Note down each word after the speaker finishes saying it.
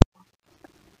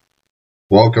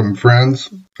Welcome, friends.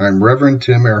 I'm Reverend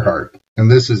Tim Earhart, and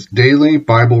this is Daily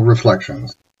Bible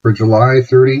Reflections for July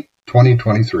 30,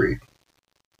 2023.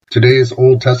 Today's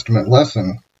Old Testament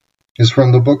lesson is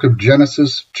from the book of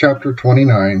Genesis, chapter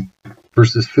 29,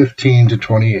 verses 15 to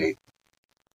 28.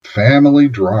 Family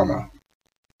Drama.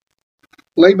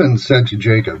 Laban said to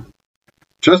Jacob,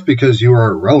 "Just because you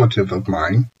are a relative of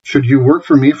mine, should you work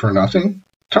for me for nothing?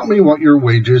 Tell me what your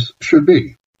wages should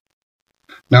be."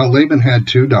 Now Laban had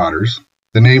 2 daughters.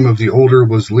 The name of the older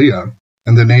was Leah,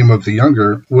 and the name of the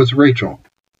younger was Rachel.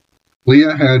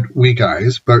 Leah had weak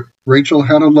eyes, but Rachel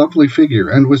had a lovely figure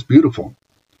and was beautiful.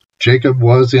 Jacob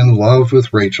was in love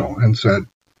with Rachel and said,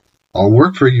 "I'll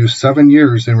work for you 7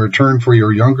 years in return for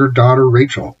your younger daughter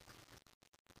Rachel."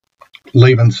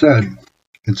 Laban said,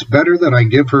 "It's better that I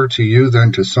give her to you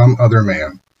than to some other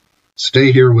man.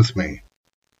 Stay here with me."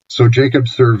 So Jacob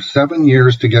served 7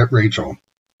 years to get Rachel,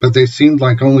 but they seemed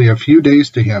like only a few days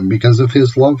to him because of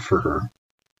his love for her.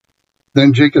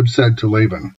 Then Jacob said to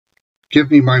Laban,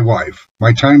 "Give me my wife.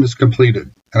 My time is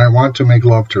completed, and I want to make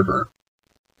love to her."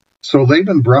 So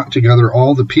Laban brought together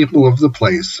all the people of the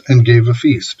place and gave a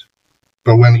feast.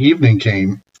 But when evening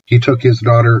came, he took his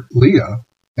daughter Leah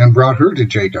and brought her to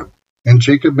Jacob, and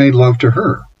Jacob made love to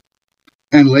her.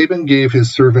 And Laban gave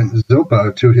his servant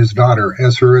Zilpah to his daughter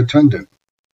as her attendant.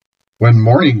 When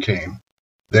morning came,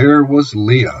 there was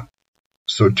Leah.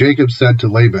 So Jacob said to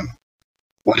Laban,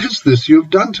 "What is this you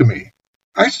have done to me?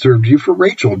 I served you for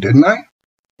Rachel, didn't I?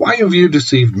 Why have you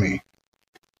deceived me?"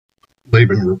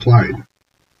 Laban replied,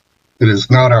 "It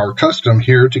is not our custom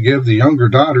here to give the younger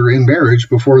daughter in marriage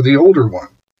before the older one.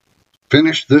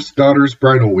 Finish this daughter's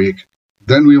bridal week,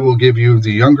 then we will give you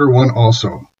the younger one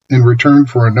also, in return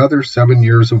for another 7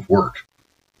 years of work."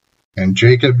 And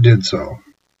Jacob did so.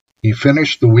 He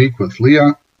finished the week with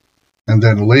Leah, and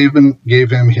then Laban gave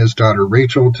him his daughter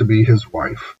Rachel to be his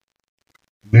wife.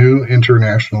 New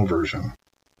International Version.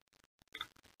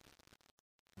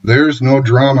 There's no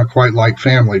drama quite like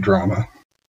family drama.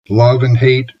 Love and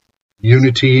hate,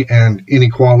 unity and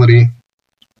inequality,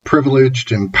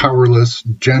 privileged and powerless,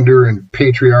 gender and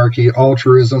patriarchy,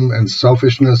 altruism and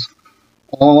selfishness,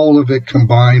 all of it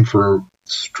combined for a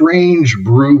strange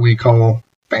brew we call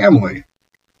family.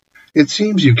 It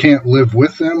seems you can't live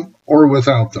with them or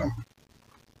without them.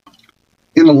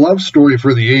 In a love story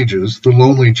for the ages, the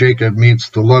lonely Jacob meets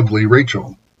the lovely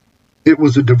Rachel. It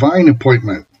was a divine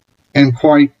appointment, and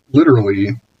quite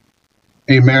literally,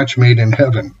 a match made in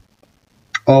heaven.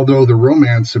 Although the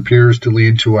romance appears to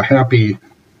lead to a happy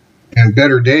and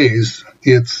better days,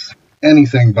 it's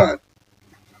anything but.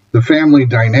 The family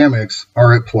dynamics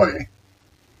are at play,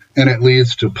 and it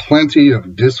leads to plenty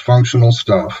of dysfunctional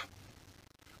stuff.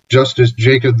 Just as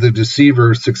Jacob the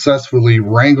deceiver successfully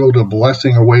wrangled a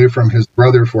blessing away from his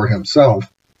brother for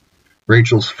himself,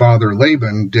 Rachel's father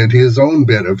Laban did his own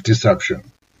bit of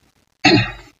deception.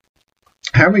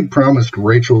 Having promised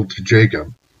Rachel to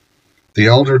Jacob, the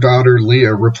elder daughter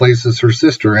Leah replaces her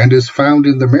sister and is found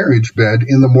in the marriage bed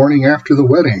in the morning after the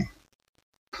wedding.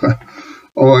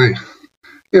 Oi,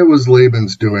 it was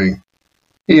Laban's doing.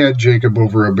 He had Jacob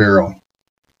over a barrel.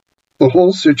 The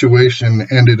whole situation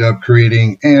ended up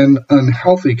creating an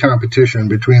unhealthy competition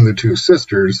between the 2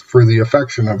 sisters for the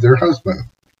affection of their husband.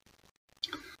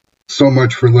 So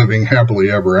much for living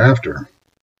happily ever after.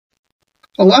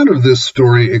 A lot of this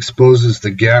story exposes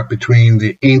the gap between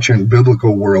the ancient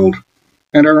biblical world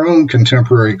and our own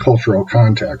contemporary cultural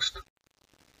context.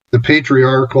 The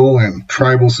patriarchal and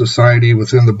tribal society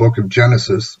within the book of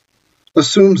Genesis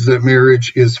assumes that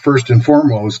marriage is first and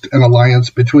foremost an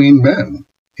alliance between men,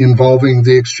 involving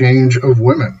the exchange of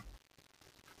women.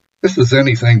 This is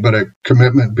anything but a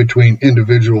commitment between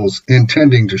individuals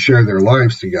intending to share their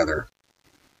lives together.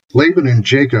 Laban and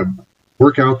Jacob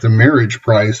work out the marriage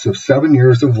price of 7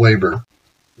 years of labor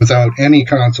without any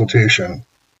consultation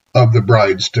of the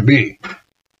brides-to-be.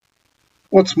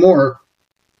 What's more,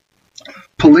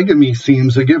 polygamy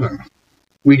seems a given.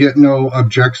 We get no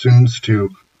objections to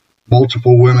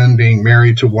multiple women being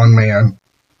married to one man.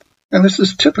 And this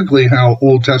is typically how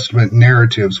Old Testament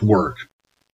narratives work.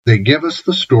 They give us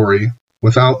the story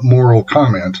without moral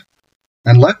comment,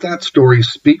 and let that story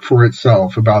speak for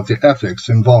itself about the ethics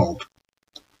involved.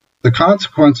 The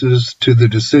consequences to the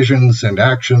decisions and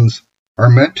actions are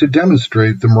meant to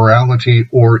demonstrate the morality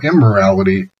or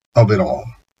immorality of it all.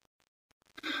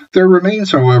 There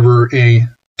remains, however, a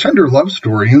tender love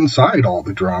story inside all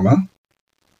the drama.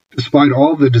 Despite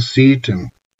all the deceit and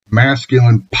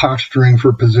masculine posturing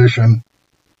for position,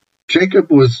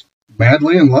 Jacob was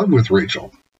madly in love with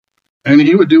Rachel, and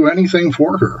he would do anything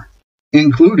for her,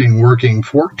 including working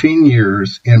 14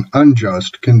 years in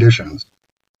unjust conditions.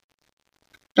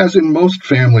 As in most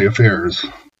family affairs,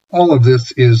 all of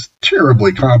this is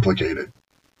terribly complicated.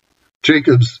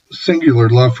 Jacob's singular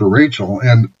love for Rachel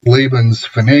and Laban's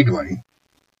finagling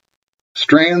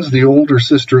strands the older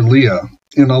sister Leah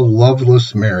in a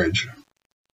loveless marriage.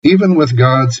 Even with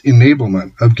God's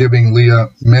enablement of giving Leah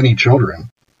many children,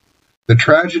 the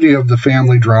tragedy of the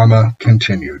family drama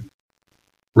continued.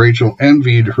 Rachel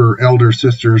envied her elder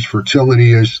sister's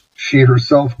fertility as she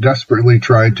herself desperately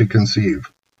tried to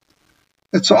conceive.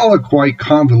 It's all a quite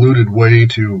convoluted way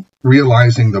to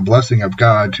realizing the blessing of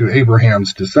God to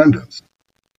Abraham's descendants.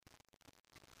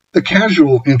 The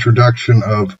casual introduction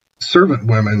of servant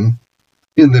women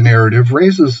in the narrative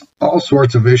raises all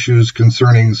sorts of issues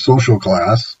concerning social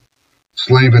class,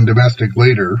 slave and domestic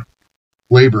labor,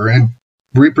 and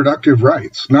reproductive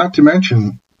rights, not to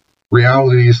mention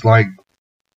realities like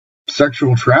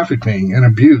sexual trafficking and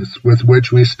abuse with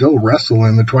which we still wrestle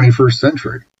in the 21st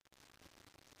century.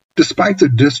 Despite the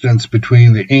distance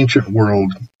between the ancient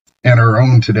world and our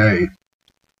own today,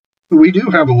 we do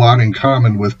have a lot in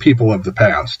common with people of the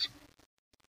past.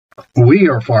 We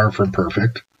are far from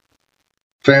perfect.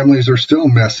 Families are still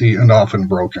messy and often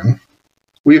broken.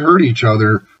 We hurt each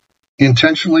other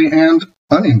intentionally and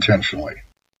unintentionally.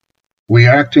 We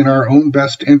act in our own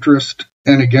best interest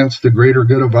and against the greater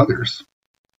good of others.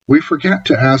 We forget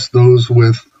to ask those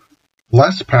with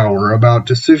less power about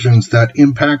decisions that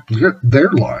impact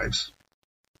their lives.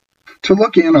 To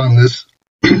look in on this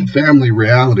family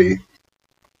reality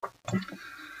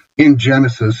in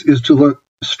Genesis is to look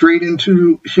straight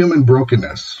into human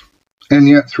brokenness, and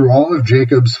yet through all of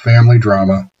Jacob's family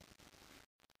drama,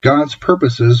 God's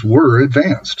purposes were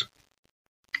advanced.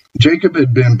 Jacob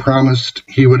had been promised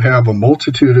he would have a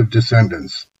multitude of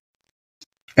descendants,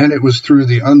 and it was through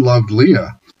the unloved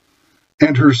Leah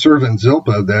and her servant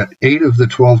Zilpah that 8 of the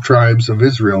 12 tribes of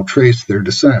Israel traced their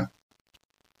descent.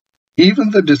 Even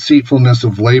the deceitfulness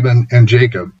of Laban and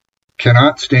Jacob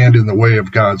cannot stand in the way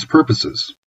of God's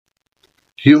purposes.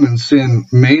 Human sin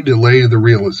may delay the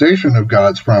realization of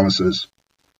God's promises,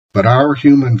 but our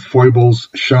human foibles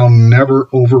shall never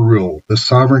overrule the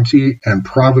sovereignty and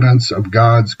providence of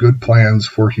God's good plans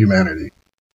for humanity.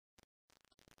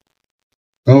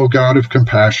 O God of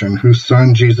compassion, whose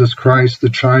Son, Jesus Christ, the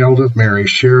child of Mary,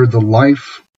 shared the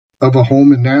life of a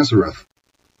home in Nazareth,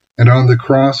 and on the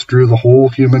cross drew the whole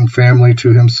human family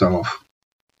to himself,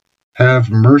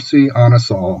 have mercy on us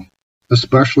all,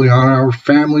 especially on our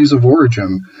families of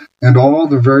origin and all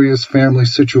the various family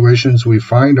situations we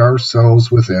find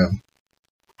ourselves within.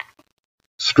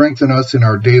 Strengthen us in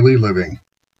our daily living,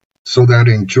 so that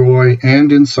in joy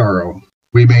and in sorrow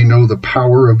we may know the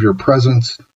power of your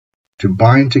presence to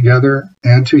bind together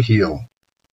and to heal,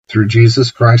 through Jesus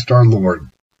Christ our Lord,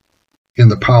 in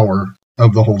the power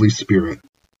of the Holy Spirit.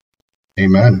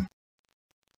 Amen.